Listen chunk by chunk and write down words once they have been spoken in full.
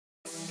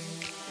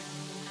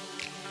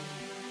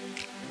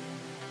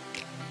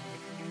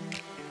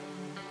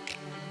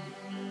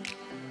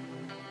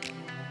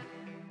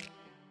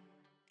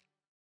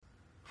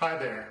Hi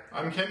there,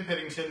 I'm Ken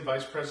Piddington,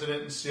 Vice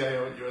President and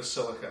CIO at US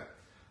Silica.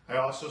 I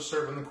also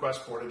serve on the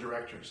Quest Board of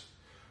Directors.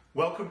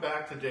 Welcome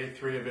back to Day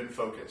 3 of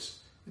INFOCUS.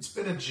 It's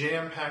been a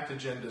jam-packed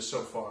agenda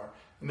so far,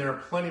 and there are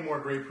plenty more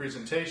great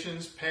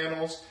presentations,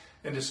 panels,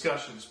 and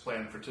discussions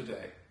planned for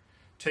today.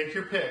 Take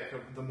your pick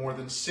of the more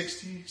than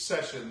 60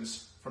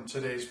 sessions from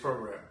today's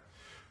program.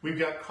 We've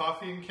got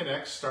Coffee and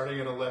Connects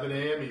starting at 11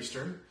 a.m.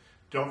 Eastern.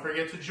 Don't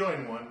forget to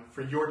join one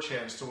for your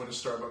chance to win a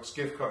Starbucks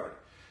gift card.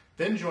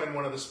 Then join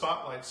one of the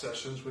spotlight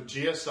sessions with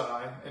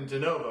GSI and De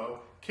Novo,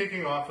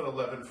 kicking off at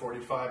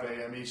 11:45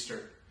 a.m.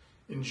 Eastern.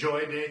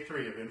 Enjoy Day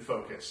 3 of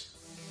INFOCUS.